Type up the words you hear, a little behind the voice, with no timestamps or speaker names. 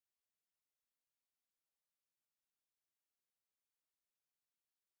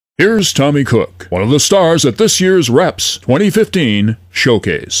Here's Tommy Cook, one of the stars at this year's Reps 2015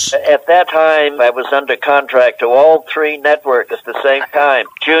 Showcase. At that time, I was under contract to all three networks at the same time.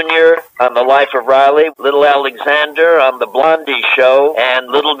 Junior on The Life of Riley, Little Alexander on The Blondie Show, and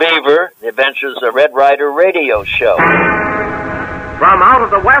Little Beaver, The Adventures of Red Ryder radio show. From out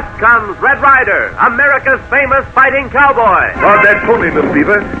of the West comes Red Ryder, America's famous fighting cowboy. On that pony, Little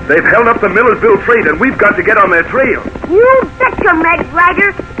Beaver. They've held up the Millersville trade, and we've got to get on their trail. You betcha, Red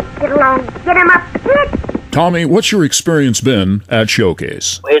Ryder. Get along, get him up, hit. Tommy, what's your experience been at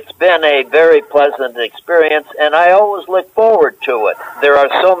Showcase? It's been a very pleasant experience, and I always look forward to it. There are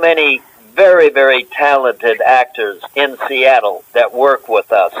so many very, very talented actors in Seattle that work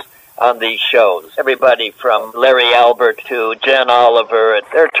with us on these shows. Everybody from Larry Albert to Jen Oliver.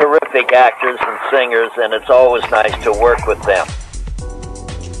 They're terrific actors and singers, and it's always nice to work with them.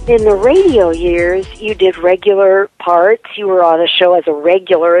 In the radio years, you did regular parts. You were on a show as a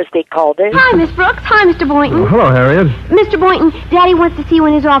regular, as they called it. Hi, Miss Brooks. Hi, Mr. Boynton. Oh, hello, Harriet. Mr. Boynton, Daddy wants to see you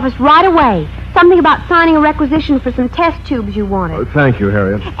in his office right away. Something about signing a requisition for some test tubes you wanted. Oh, thank you,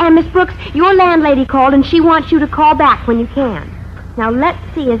 Harriet. And, Miss Brooks, your landlady called, and she wants you to call back when you can. Now, let's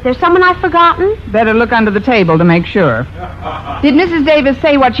see. Is there someone I've forgotten? Better look under the table to make sure. Did Mrs. Davis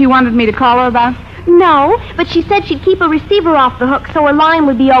say what she wanted me to call her about? No, but she said she'd keep a receiver off the hook so her line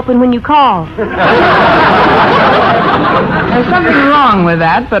would be open when you call. There's something wrong with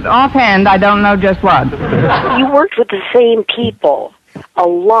that, but offhand, I don't know just what. You worked with the same people a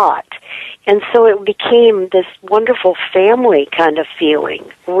lot, and so it became this wonderful family kind of feeling.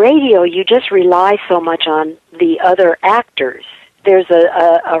 Radio, you just rely so much on the other actors. There's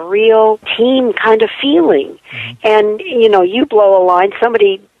a real team kind of feeling. And, you know, you blow a line,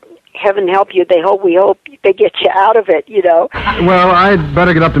 somebody, heaven help you, we hope they get you out of it, you know. Well, I'd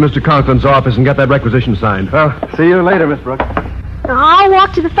better get up to Mr. Conklin's office and get that requisition signed. Well, see you later, Miss Brooks. I'll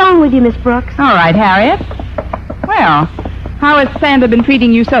walk to the phone with you, Miss Brooks. All right, Harriet. Well, how has Santa been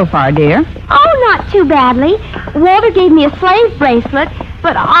treating you so far, dear? Oh, not too badly. Walter gave me a slave bracelet,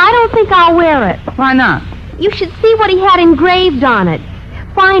 but I don't think I'll wear it. Why not? You should see what he had engraved on it.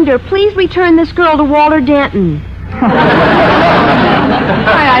 Finder, please return this girl to Walter Denton.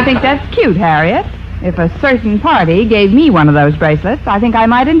 I think that's cute, Harriet. If a certain party gave me one of those bracelets, I think I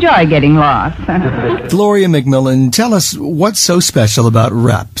might enjoy getting lost. Gloria McMillan, tell us what's so special about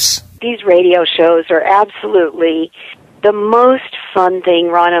Reps. These radio shows are absolutely the most fun thing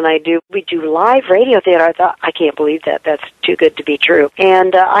Ron and I do. We do live radio theater. I thought, I can't believe that. That's too good to be true.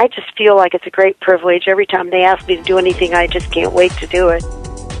 And I just feel like it's a great privilege. Every time they ask me to do anything, I just can't wait to do it.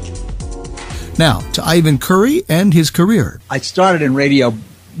 Now, to Ivan Cury and his career. I started in radio,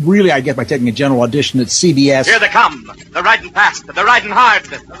 really, I guess, by taking a general audition at CBS. Here they come. They're riding fast. They're riding hard.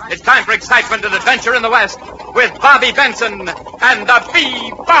 It's time for excitement and adventure in the West with Bobby Benson and the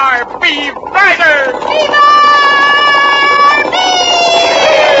B-Bar-B Riders.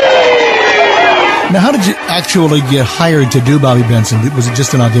 Now, how did you actually get hired to do Bobby Benson? Was it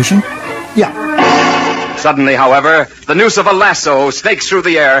just an audition? Yeah. Suddenly, however, the noose of a lasso snakes through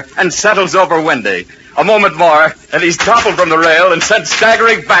the air and settles over Wendy. A moment more, and he's toppled from the rail and sent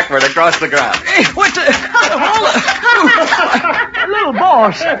staggering backward across the ground. Hey, what the... Little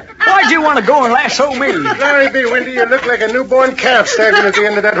boss, why'd you want to go and lasso me? Sorry, B. Wendy, you look like a newborn calf staggering at the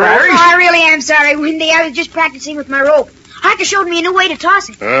end of that rope. Oh, I really am sorry, Wendy. I was just practicing with my rope. Hiker showed me a new way to toss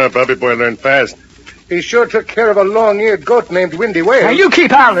it. Ah, Bobby boy learned fast. He sure took care of a long-eared goat named Windy Whale. Now, you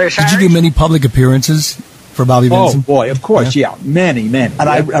keep out of this, Did you do many public appearances for Bobby Benson? Oh, boy, of course, yeah. Many. And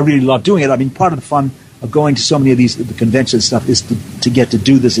I really love doing it. I mean, part of the fun of going to so many of these the convention stuff is to get to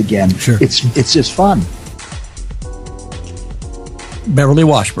do this again. Sure. It's just fun. Beverly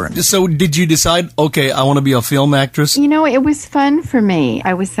Washburn. So did you decide, okay, I want to be a film actress? You know, it was fun for me.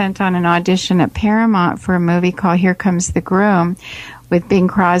 I was sent on an audition at Paramount for a movie called Here Comes the Groom with Bing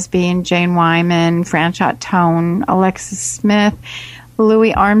Crosby and Jane Wyman, Franchot Tone, Alexis Smith,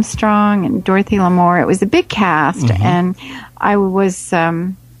 Louis Armstrong, and Dorothy Lamour. It was a big cast, and I was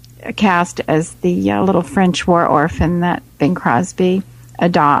cast as the little French war orphan that Bing Crosby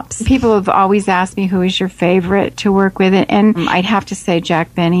adopts. People have always asked me who is your favorite to work with, and I'd have to say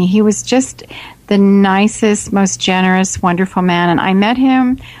Jack Benny. He was just the nicest, most generous, wonderful man, and I met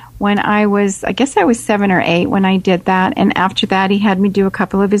him when I was 7 or 8 when I did that, and after that he had me do a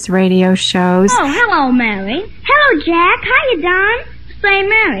couple of his radio shows. Oh, hello, Mary. Hello, Jack. How you done? Say,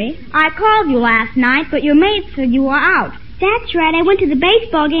 Mary, I called you last night, but your maid said you were out. That's right. I went to the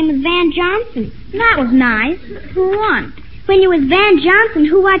baseball game with Van Johnson. That was nice. Who won? When you're with Van Johnson,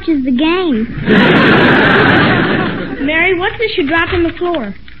 who watches the game? Mary, what's this you dropped on the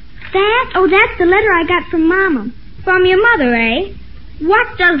floor? That? Oh, that's the letter I got from Mama. From your mother, eh?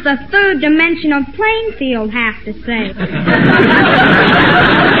 What does the third dimension of Plainfield have to say?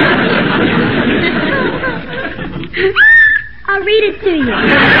 I'll read it to you.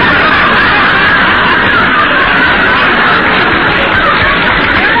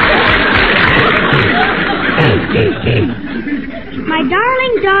 My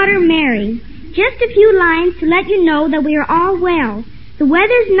darling daughter Mary, just a few lines to let you know that we are all well. The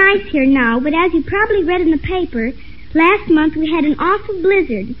weather's nice here now, but as you probably read in the paper, last month we had an awful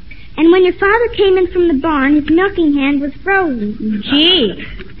blizzard. And when your father came in from the barn, his milking hand was frozen. Gee.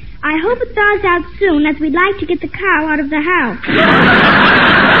 I hope it thaws out soon, as we'd like to get the cow out of the house.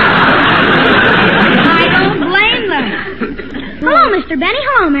 I don't blame them. Hello, Mr. Benny.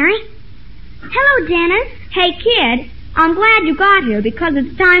 Hello, Mary. Hello, Dennis. Hey, kid, I'm glad you got here, because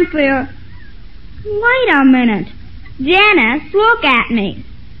it's time for your... Wait a minute. Dennis, look at me.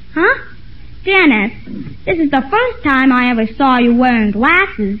 Huh? Dennis, this is the first time I ever saw you wearing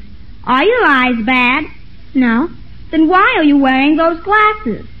glasses. Are your eyes bad? No. Then why are you wearing those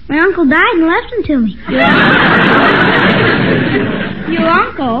glasses? My uncle died and left them to me. Your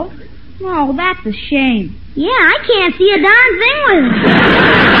uncle? Oh, that's a shame. Yeah, I can't see a darn thing with them.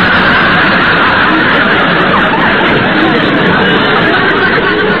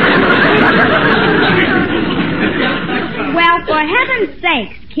 Well, for heaven's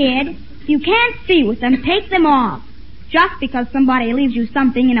sakes, kid, if you can't see with them, take them off. Just because somebody leaves you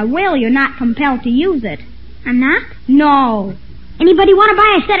something in a will, you're not compelled to use it. I'm not? No. Anybody want to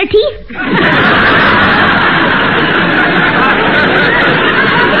buy a set of teeth?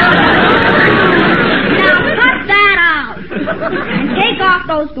 Now cut that out. And take off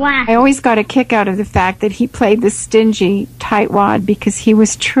those glasses. I always got a kick out of the fact that he played the stingy tightwad, because he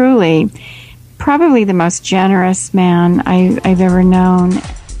was truly probably the most generous man I've ever known.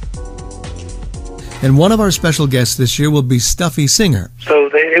 And one of our special guests this year will be Stuffy Singer. So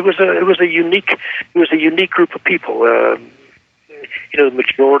it was a unique group of people. The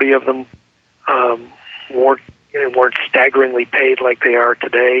majority of them weren't staggeringly paid like they are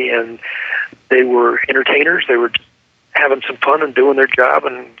today, and they were entertainers. They were just having some fun and doing their job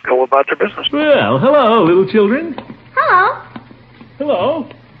and go about their business. Well, hello, little children. Hello. Hello.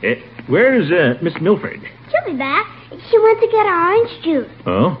 Where's Miss Milford? She'll be back. She went to get orange juice.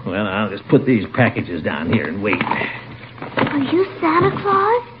 Oh, well, I'll just put these packages down here and wait. Are you Santa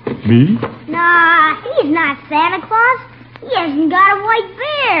Claus? Me? Nah, he's not Santa Claus. He hasn't got a white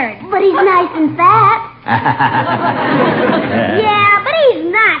beard. But he's nice and fat. Yeah, but he's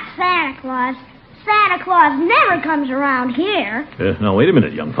not Santa Claus. Santa Claus never comes around here. Now, wait a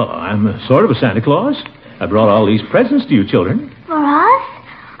minute, young fellow. I'm sort of a Santa Claus. I brought all these presents to you children. For us?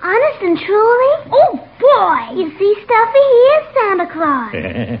 Honest and truly? Oh, boy! You see, Stuffy, he is Santa Claus.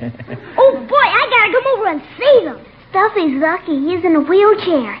 Oh, boy, I gotta come over and see them. Stuffy's lucky. He's in a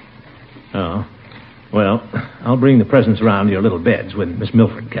wheelchair. Oh. Well, I'll bring the presents around to your little beds when Miss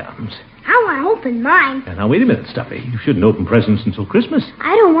Milford comes. I want to open mine. Now, wait a minute, Stuffy. You shouldn't open presents until Christmas.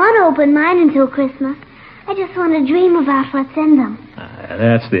 I don't want to open mine until Christmas. I just want to dream about what's in them.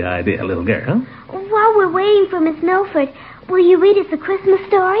 That's the idea, little girl. While we're waiting for Miss Milford, will you read us a Christmas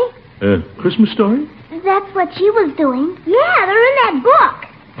story? Christmas story? That's what she was doing. Yeah, they're in that book.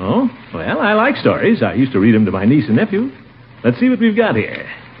 Oh, well, I like stories. I used to read them to my niece and nephew. Let's see what we've got here.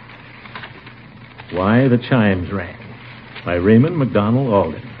 Why the Chimes Rang, by Raymond McDonald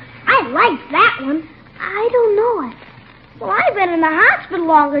Alden. I like that one. I don't know it. Well, I've been in the hospital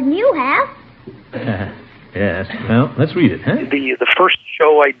longer than you have. Yes. Well, let's read it, huh? The first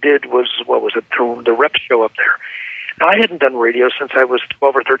show I did was, the rep show up there. Now, I hadn't done radio since I was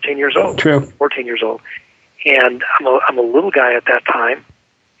 12 or 13 years old. True. 14 years old. And I'm a little guy at that time,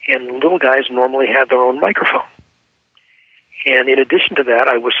 and little guys normally had their own microphone. And in addition to that,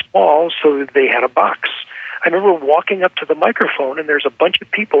 I was small, so they had a box. I remember walking up to the microphone, and there's a bunch of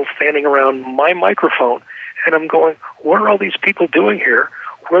people standing around my microphone, and I'm going, what are all these people doing here?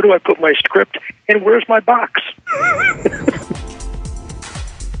 Where do I put my script? And where's my box?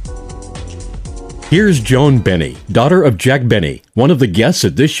 Here's Joan Benny, daughter of Jack Benny, one of the guests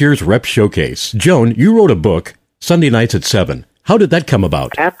at this year's Rep Showcase. Joan, you wrote a book, Sunday Nights at 7. How did that come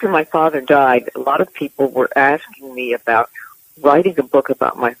about? After my father died, a lot of people were asking me about writing a book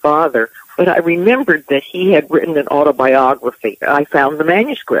about my father, but I remembered that he had written an autobiography. I found the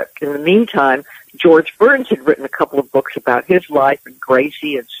manuscript. In the meantime, George Burns had written a couple of books about his life and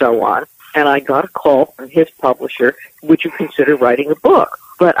Gracie and so on, and I got a call from his publisher, would you consider writing a book?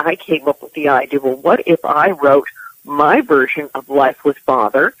 But I came up with the idea, well, what if I wrote my version of Life with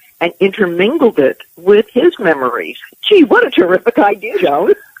Father and intermingled it with his memories? Gee, what a terrific idea,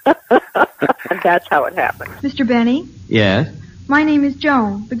 Joan. And that's how it happened. Mr. Benny, Yes? My name is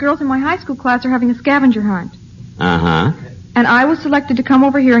Joan. The girls in my high school class are having a scavenger hunt. Uh-huh. And I was selected to come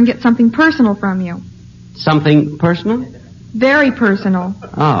over here and get something personal from you. Something personal? Very personal.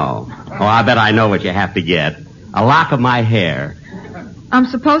 Oh, I bet I know what you have to get. A lock of my hair. I'm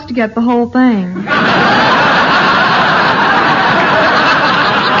supposed to get the whole thing.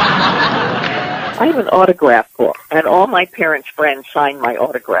 I have an autograph book, and all my parents' friends signed my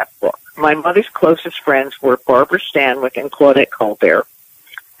autograph book. My mother's closest friends were Barbara Stanwyck and Claudette Colbert.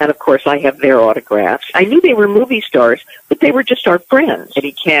 And, of course, I have their autographs. I knew they were movie stars, but they were just our friends.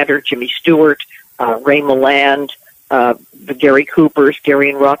 Eddie Cantor, Jimmy Stewart, Ray Milland, the Gary Coopers, Gary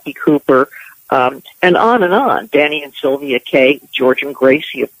and Rocky Cooper, and on. Danny and Sylvia Kay, George and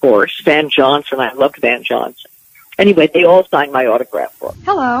Gracie, of course. Van Johnson. I loved Van Johnson. Anyway, they all signed my autograph book.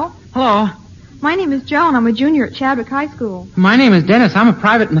 Hello. Hello. My name is Joan. I'm a junior at Chadwick High School. My name is Dennis. I'm a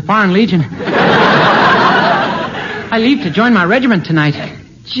private in the Foreign Legion. I leave to join my regiment tonight.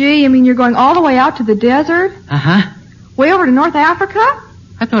 Gee, you mean you're going all the way out to the desert? Uh-huh. Way over to North Africa?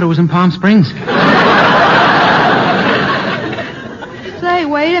 I thought it was in Palm Springs. Say,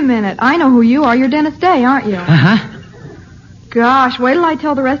 wait a minute. I know who you are. You're Dennis Day, aren't you? Uh-huh. Gosh, wait till I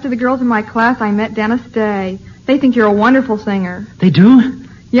tell the rest of the girls in my class I met Dennis Day. They think you're a wonderful singer. They do?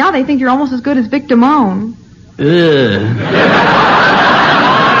 Yeah, they think you're almost as good as Vic Damone.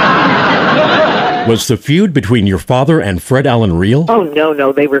 Was the feud between your father and Fred Allen real? Oh,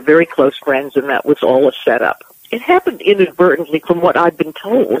 no. They were very close friends, and that was all a setup. It happened inadvertently, from what I've been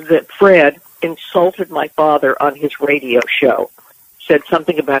told, that Fred insulted my father on his radio show, said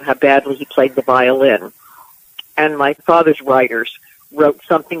something about how badly he played the violin. And my father's writers wrote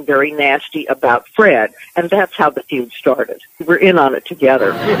something very nasty about Fred, and that's how the feud started. We were in on it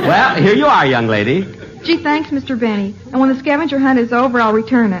together. Well, here you are, young lady. Gee, thanks, Mr. Benny. And when the scavenger hunt is over, I'll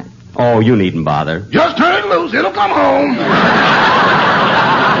return it. Oh, you needn't bother. Just turn it loose. It'll come home.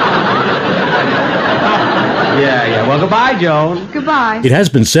 Yeah. Well, goodbye, Joan. Goodbye. It has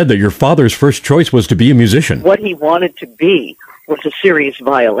been said that your father's first choice was to be a musician. What he wanted to be was a serious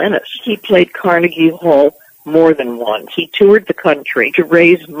violinist. He played Carnegie Hall more than once. He toured the country to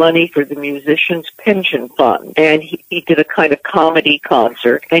raise money for the musicians' pension fund. And he did a kind of comedy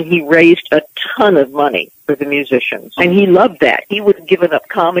concert, and he raised a ton of money for the musicians. And he loved that. He would have given up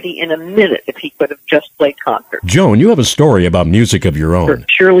comedy in a minute if he could have just played concerts. Joan, you have a story about music of your own.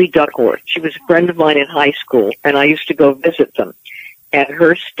 Shirley Duckworth. She was a friend of mine in high school, and I used to go visit them. And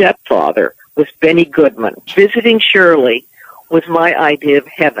her stepfather was Benny Goodman. Visiting Shirley was my idea of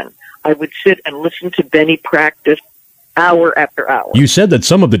heaven. I would sit and listen to Benny practice hour after hour. You said that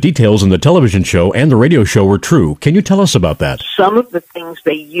some of the details in the television show and the radio show were true. Can you tell us about that? Some of the things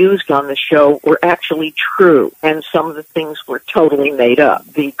they used on the show were actually true, and some of the things were totally made up.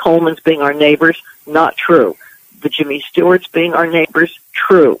 The Colemans being our neighbors, not true. The Jimmy Stewarts being our neighbors,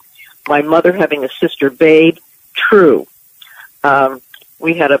 true. My mother having a sister Babe, true.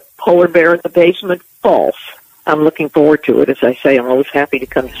 We had a polar bear in the basement, false. I'm looking forward to it. As I say, I'm always happy to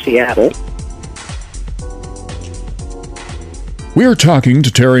come to Seattle. We are talking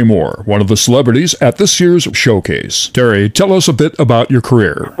to Terry Moore, one of the celebrities at this year's showcase. Terry, tell us a bit about your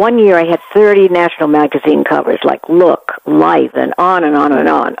career. One year I had 30 national magazine covers, like Look, Life, and on and on and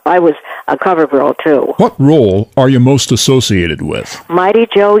on. I was a cover girl, too. What role are you most associated with? Mighty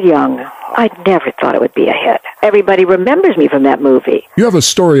Joe Young. I never thought it would be a hit. Everybody remembers me from that movie. You have a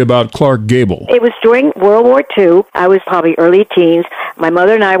story about Clark Gable. It was during World War II. I was probably early teens. My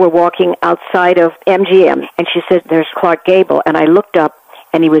mother and I were walking outside of MGM, and she said, "There's Clark Gable." And I looked up,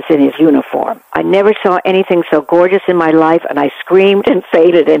 and he was in his uniform. I never saw anything so gorgeous in my life, and I screamed and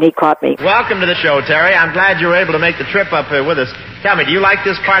fainted, and he caught me. Welcome to the show, Terry. I'm glad you were able to make the trip up here with us. Tell me, do you like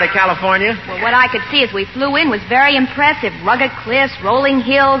this part of California? Well, what I could see as we flew in was very impressive. Rugged cliffs, rolling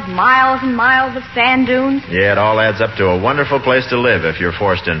hills, miles and miles of sand dunes. Yeah, it all adds up to a wonderful place to live if you're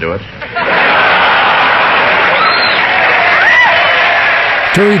forced into it.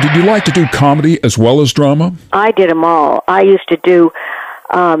 Terry, did you like to do comedy as well as drama? I did them all. I used to do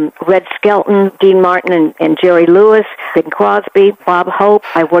Red Skelton, Dean Martin, and Jerry Lewis, Bing Crosby, Bob Hope.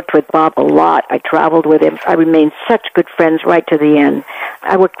 I worked with Bob a lot. I traveled with him. I remained such good friends right to the end.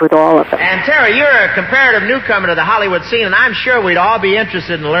 I worked with all of them. And Terry, you're a comparative newcomer to the Hollywood scene, and I'm sure we'd all be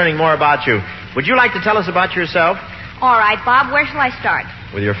interested in learning more about you. Would you like to tell us about yourself? All right, Bob, where shall I start?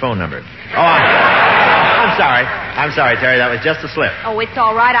 With your phone number. Oh, I'm sorry. I'm sorry, Terry. That was just a slip. Oh, it's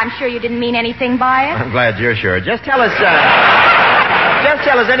all right. I'm sure you didn't mean anything by it. I'm glad you're sure. Just tell us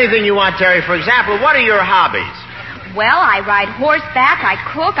anything you want, Terry. For example, what are your hobbies? Well, I ride horseback, I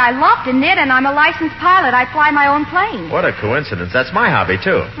cook, I love to knit, and I'm a licensed pilot. I fly my own plane. What a coincidence. That's my hobby,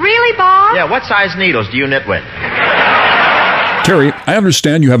 too. Really, Bob? Yeah, what size needles do you knit with? Terry, I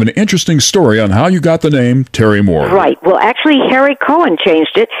understand you have an interesting story on how you got the name Terry Moore. Right. Well, actually, Harry Cohen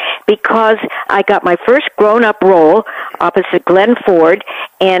changed it because I got my first grown-up role opposite Glenn Ford,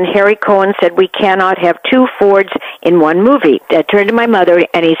 and Harry Cohen said, we cannot have two Fords in one movie. I turned to my mother,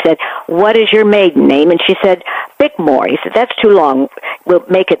 and he said, what is your maiden name? And she said, Bickmore. He said, that's too long. We'll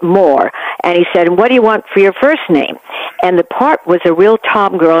make it Moore. And he said, what do you want for your first name? And the part was a real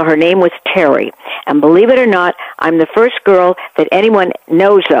Tom girl. Her name was Terry. And believe it or not, I'm the first girl that anyone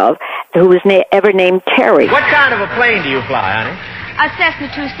knows of who was ever named Terry. What kind of a plane do you fly, honey? A Cessna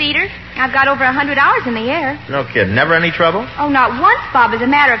two-seater. I've got over 100 hours in the air. No kidding. Never any trouble? Oh, not once, Bob. As a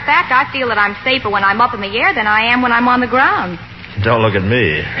matter of fact, I feel that I'm safer when I'm up in the air than I am when I'm on the ground. Don't look at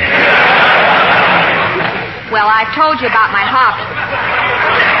me. Well, I've told you about my hobby.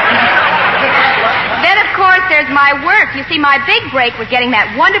 Then, of course, there's my work. You see, my big break was getting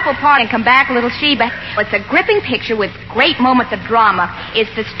that wonderful part in Come Back, Little Sheba. It's a gripping picture with great moments of drama. It's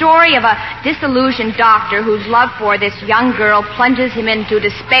the story of a disillusioned doctor whose love for this young girl plunges him into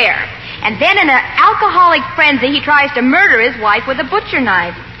despair. And then in an alcoholic frenzy, he tries to murder his wife with a butcher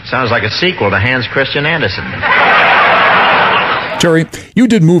knife. Sounds like a sequel to Hans Christian Andersen. Terry, you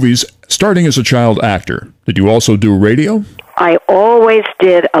did movies starting as a child actor. Did you also do radio? I always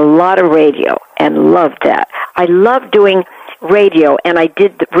did a lot of radio and loved that. I loved doing radio, and I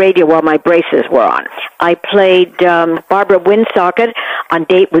did the radio while my braces were on. I played Barbara Windsocket on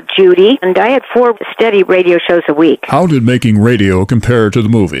Date with Judy, and I had 4 steady radio shows a week. How did making radio compare to the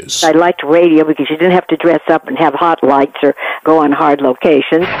movies? I liked radio because you didn't have to dress up and have hot lights or go on hard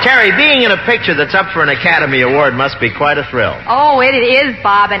locations. Terry, being in a picture that's up for an Academy Award must be quite a thrill. Oh, it is,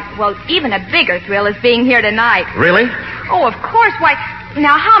 Bob. And, well, even a bigger thrill is being here tonight. Really? Oh, of course. Why,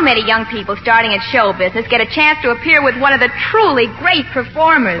 now, how many young people starting in show business get a chance to appear with one of the truly great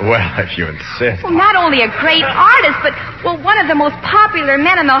performers? Well, if you insist. Well, not only a great artist, but, well, one of the most popular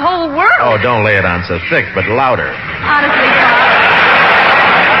men in the whole world. Oh, don't lay it on so thick, but louder.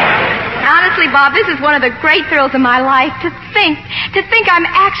 Honestly, Bob, this is one of the great thrills of my life. To think I'm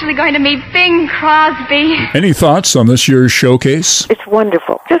actually going to meet Bing Crosby. Any thoughts on this year's showcase? It's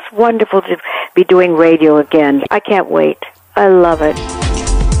wonderful. Just wonderful to be doing radio again. I can't wait. I love it.